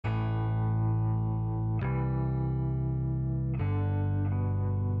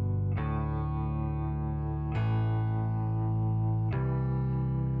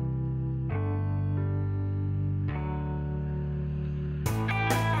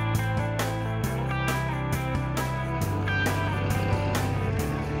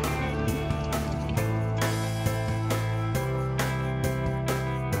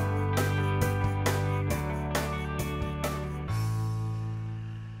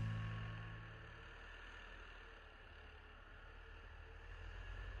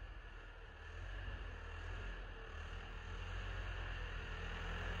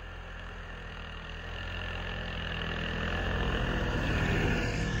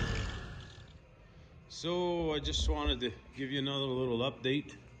So I just wanted to give you another little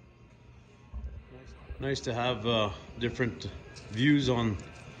update. Nice to have different views on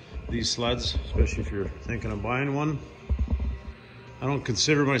these sleds, especially if you're thinking of buying one. I don't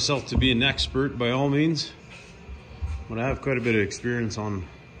consider myself to be an expert by all means, but I have quite a bit of experience on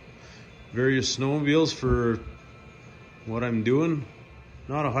various snowmobiles for what I'm doing.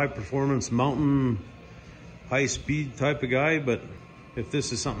 Not a high performance mountain, high speed type of guy, but if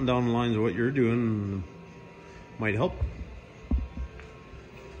this is something down the lines of what you're doing, might help.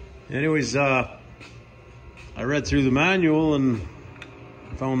 Anyways, I read through the manual and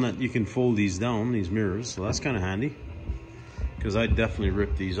found that you can fold these down, these mirrors, so that's kind of handy, because I definitely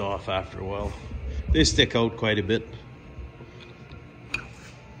rip these off after a while. They stick out quite a bit.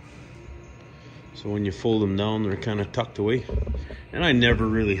 So when you fold them down, they're kind of tucked away. And I never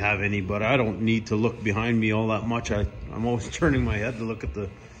really have any, but I don't need to look behind me all that much. I'm always turning my head to look at the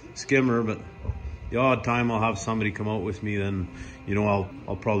skimmer, but the odd time I'll have somebody come out with me, then, you know,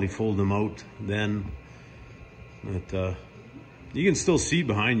 I'll probably fold them out then. But you can still see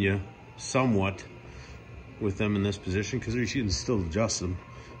behind you somewhat with them in this position, because you can still adjust them.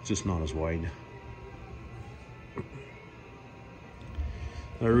 It's just not as wide.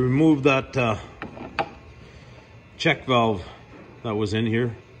 I removed that check valve that was in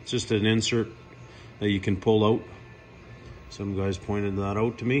here. It's just an insert that you can pull out. Some guys pointed that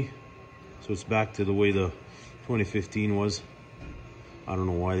out to me. So it's back to the way the 2015 was. I don't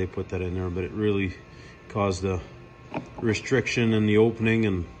know why they put that in there, but it really caused a restriction in the opening,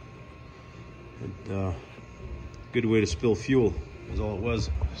 and good way to spill fuel is all it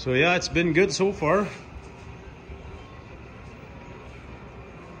was. So yeah, it's been good so far.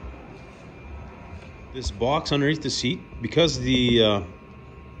 This box underneath the seat, because it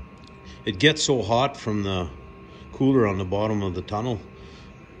gets so hot from the cooler on the bottom of the tunnel,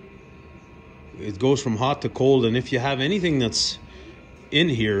 it goes from hot to cold, and if you have anything that's in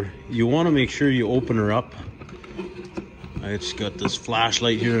here, you want to make sure you open her up. I just got this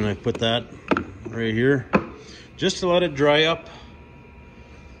flashlight here, and I put that right here just to let it dry up,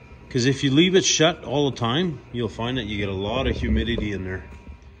 because if you leave it shut all the time, you'll find that you get a lot of humidity in there.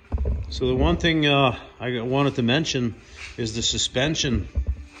 So the one thing I wanted to mention is the suspension.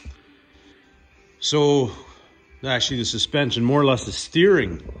 So actually the suspension, more or less the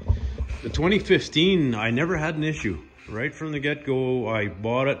steering. The 2015, I never had an issue. Right from the get-go, I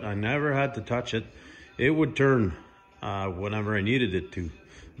bought it, I never had to touch it. It would turn whenever I needed it to.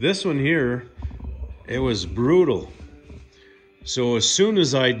 This one here, it was brutal. So as soon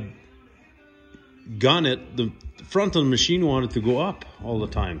as I gun it, the front of the machine wanted to go up all the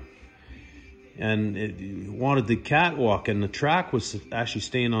time. And it wanted the catwalk, and the track was actually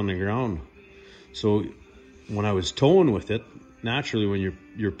staying on the ground. So when I was towing with it, naturally when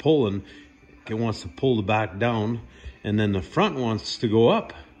you're pulling, it wants to pull the back down, and then the front wants to go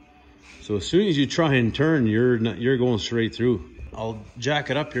up. So as soon as you try and turn, you're going straight through. I'll jack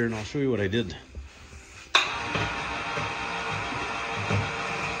it up here and I'll show you what I did.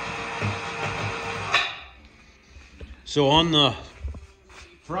 So on the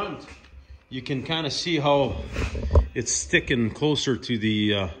front, you can kind of see how it's sticking closer to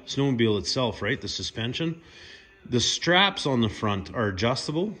the snowmobile itself, right? The suspension. The straps on the front are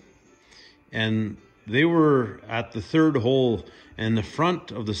adjustable, and they were at the third hole, and the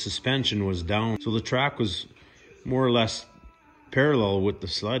front of the suspension was down. So the track was more or less parallel with the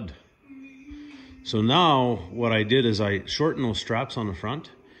sled. So now what I did is I shortened those straps on the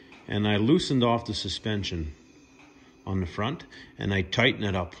front, and I loosened off the suspension on the front, and I tighten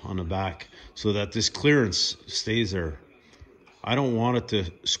it up on the back so that this clearance stays there. I don't want it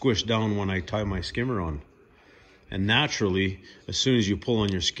to squish down when I tie my skimmer on. And naturally, as soon as you pull on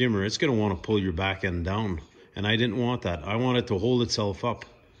your skimmer, it's going to want to pull your back end down. And I didn't want that. I want it to hold itself up.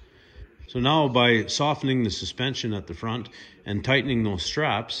 So now by softening the suspension at the front and tightening those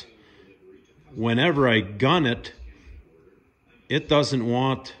straps, whenever I gun it, it doesn't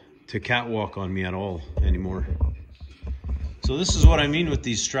want to catwalk on me at all anymore. So this is what I mean with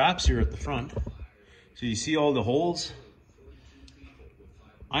these straps here at the front. So you see all the holes?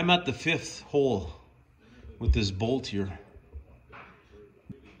 I'm at the 5th hole with this bolt here.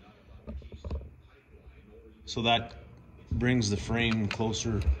 So that brings the frame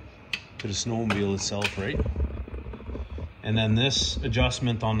closer to the snowmobile itself, right? And then this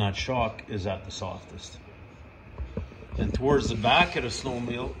adjustment on that shock is at the softest. And towards the back of the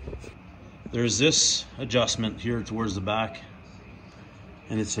snowmobile, there's this adjustment here towards the back.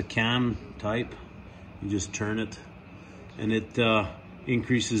 And it's a cam type. You just turn it, and it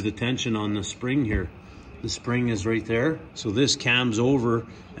increases the tension on the spring here. The spring is right there, so this cams over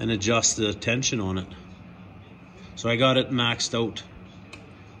and adjusts the tension on it. So I got it maxed out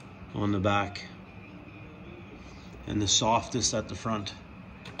on the back and the softest at the front.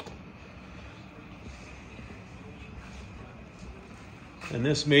 And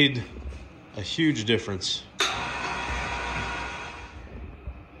this made a huge difference.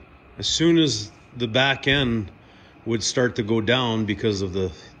 As soon as the back end would start to go down because of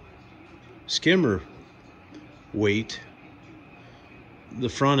the skimmer weight, the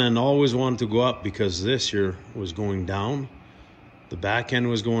front end always wanted to go up because this here was going down. The back end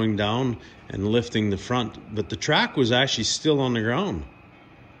was going down and lifting the front, but the track was actually still on the ground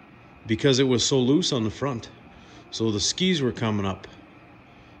because it was so loose on the front. So the skis were coming up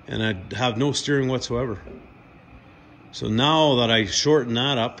and I'd have no steering whatsoever. So now that I shorten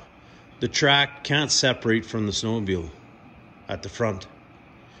that up, the track can't separate from the snowmobile at the front.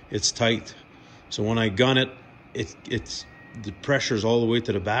 It's tight. So when I gun it, it's the pressure's all the way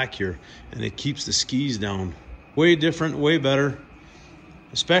to the back here, and it keeps the skis down. Way different, way better,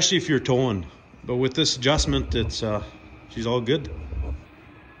 especially if you're towing. But with this adjustment, it's she's all good.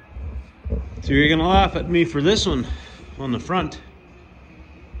 So you're gonna laugh at me for this one on the front,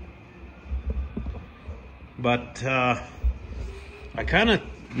 but I kind of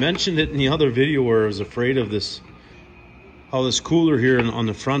mentioned it in the other video where I was afraid of this, how this cooler here on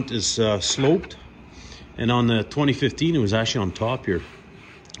the front is sloped, and on the 2015 it was actually on top here,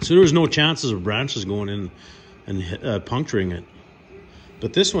 so there was no chances of branches going in and puncturing it.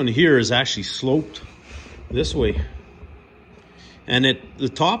 But this one here is actually sloped this way, and the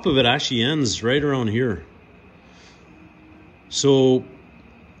top of it actually ends right around here. So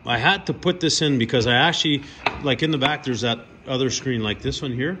I had to put this in because I actually, like in the back there's that other screen like this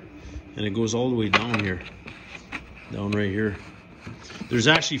one here, and it goes all the way down here, down right here. There's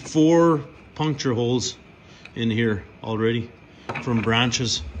actually 4 puncture holes in here already from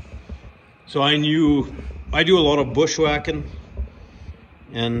branches. So I knew I do a lot of bushwhacking,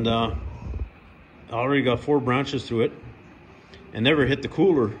 and I already got 4 branches through it and never hit the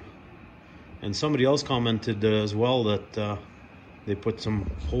cooler. And somebody else commented as well that they put some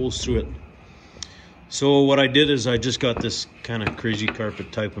holes through it. So what I did is I just got this kind of crazy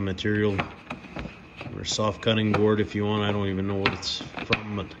carpet type of material, or soft cutting board if you want. I don't even know what it's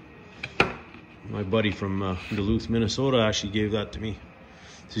from, but my buddy from Duluth, Minnesota actually gave that to me.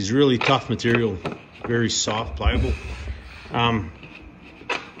 So it's really tough material, very soft, pliable. So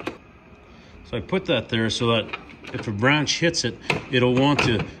I put that there so that if a branch hits it, it'll want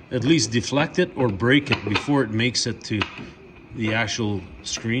to at least deflect it or break it before it makes it to the actual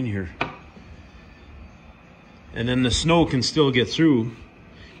screen here. And then the snow can still get through,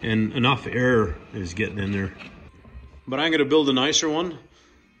 and enough air is getting in there. But I'm gonna build a nicer one.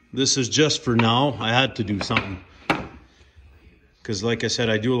 This is just for now. I had to do something, because like I said,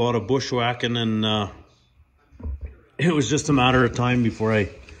 I do a lot of bushwhacking, and it was just a matter of time before I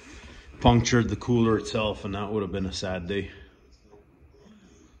punctured the cooler itself, and that would have been a sad day.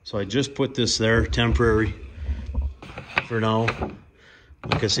 So I just put this there, temporary for now.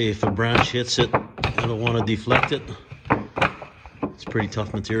 Like I say, if a branch hits it, it'll want to deflect it. It's pretty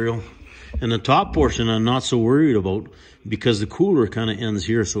tough material. And the top portion I'm not so worried about, because the cooler kind of ends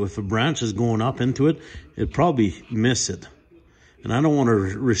here. So if a branch is going up into it, it'd probably miss it. And I don't want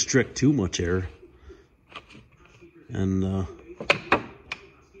to restrict too much air. And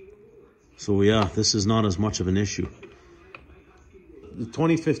so yeah, this is not as much of an issue. The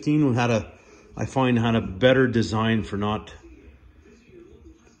 2015 I find had a better design for not,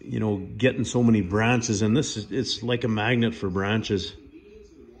 you know, getting so many branches. And it's like a magnet for branches.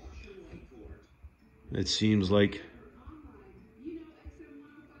 It seems like.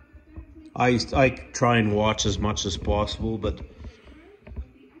 I try and watch as much as possible, but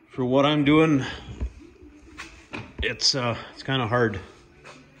for what I'm doing, it's kind of hard.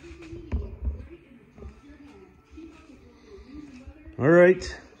 All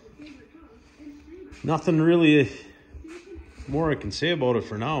right, nothing really more I can say about it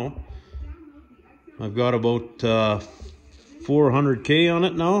for now. I've got about 400K on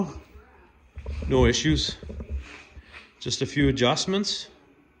it now. No issues. Just a few adjustments.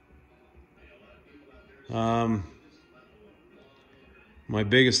 My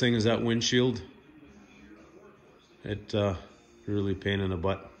biggest thing is that windshield. It really a pain in the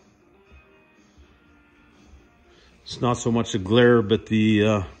butt. It's not so much the glare, but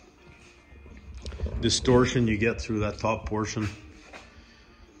the distortion you get through that top portion.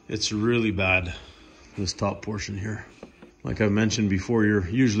 It's really bad, this top portion here. Like I mentioned before, you're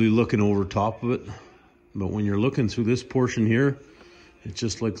usually looking over top of it, but when you're looking through this portion here, it's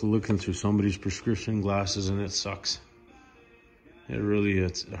just like looking through somebody's prescription glasses, and it sucks.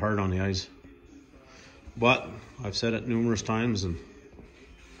 It's hard on the eyes. But I've said it numerous times and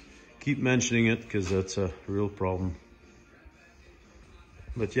keep mentioning it because that's a real problem.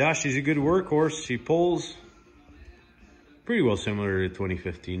 But yeah, she's a good workhorse. She pulls pretty well similar to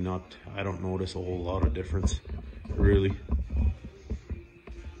 2015. I don't notice a whole lot of difference, really.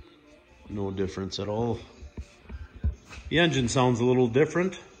 No difference at all. The engine sounds a little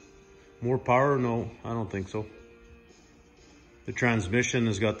different. More power? No, I don't think so. The transmission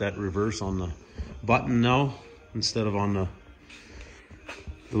has got that reverse on the button now instead of on the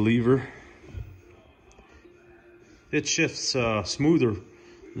lever. It shifts smoother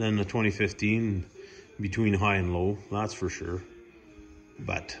than the 2015 between high and low, that's for sure.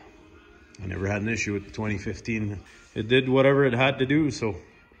 But I never had an issue with the 2015. It did whatever it had to do, so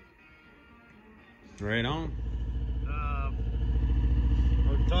right on.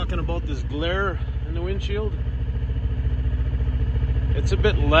 We're talking about this glare in the windshield. It's a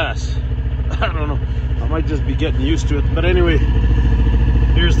bit less. I don't know. I might just be getting used to it. But anyway,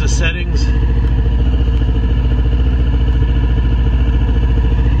 here's the settings.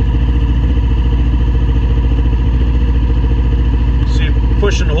 So you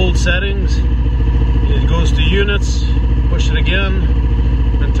push and hold settings. It goes to units. Push it again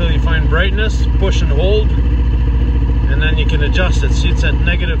until you find brightness. Push and hold. And then you can adjust it. See, it's at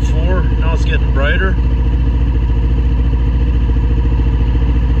 -4. Now it's getting brighter.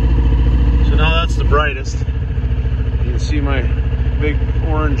 So now that's the brightest. You can see my big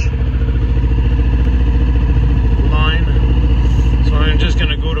orange line. So I'm just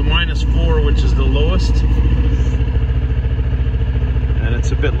going to go to -4, which is the lowest. And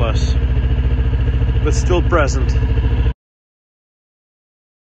it's a bit less, but still present.